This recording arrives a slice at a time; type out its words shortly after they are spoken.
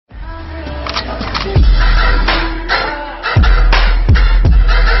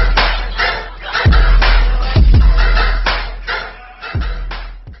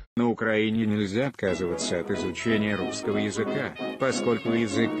Украине нельзя отказываться от изучения русского языка, поскольку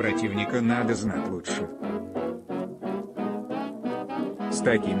язык противника надо знать лучше. С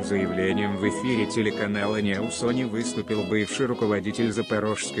таким заявлением в эфире телеканала «Необходимость» выступил бывший руководитель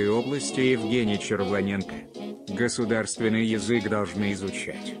Запорожской области Евгений Червоненко. Государственный язык должны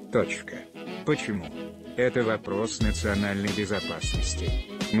изучать. Почему? Это вопрос национальной безопасности.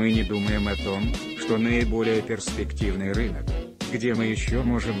 Мы не думаем о том, что наиболее перспективный рынок, где мы еще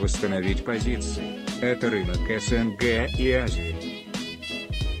можем восстановить позиции, это рынок СНГ и Азии.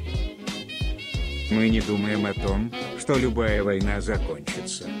 Мы не думаем о том, что любая война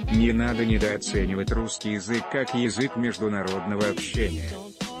закончится. Не надо недооценивать русский язык как язык международного общения.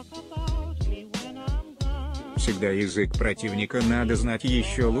 Всегда язык противника надо знать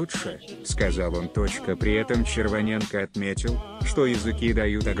еще лучше, сказал он. При этом Червоненко отметил, что языки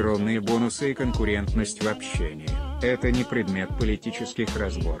дают огромные бонусы и конкурентность в общении. Это не предмет политических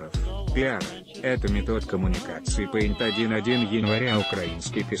разборов, пиара, это метод коммуникации. Point 1 января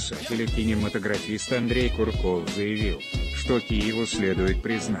украинский писатель и кинематографист Андрей Курков заявил, что Киеву следует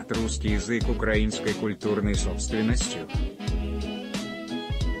признать русский язык украинской культурной собственностью.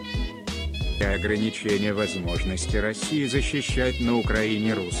 Для ограничения возможности России защищать на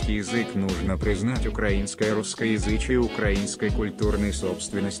Украине русский язык нужно признать украинское русскоязычие украинской культурной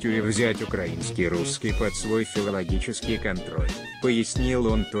собственностью и взять украинский русский под свой филологический контроль, пояснил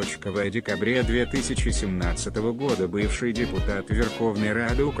он. В декабре 2017 года бывший депутат Верховной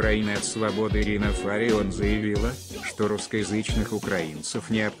Рады Украины от «Свободы» Ирина Фарион заявила, что русскоязычных украинцев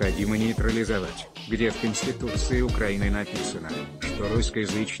необходимо нейтрализовать, где в Конституции Украины написано, что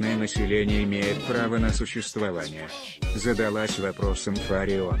русскоязычное население имеет право на существование. Задалась вопросом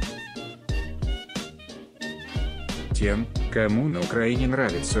Фарион. Тем, кому на Украине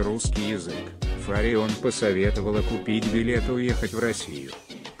нравится русский язык, Фарион посоветовала купить билет и уехать в Россию.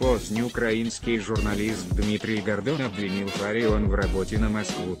 Поздний украинский журналист Дмитрий Гордон обвинил Фарион в работе на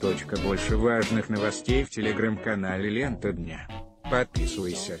Москву. Больше важных новостей в телеграм-канале «Лента дня».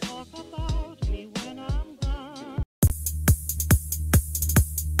 Подписывайся.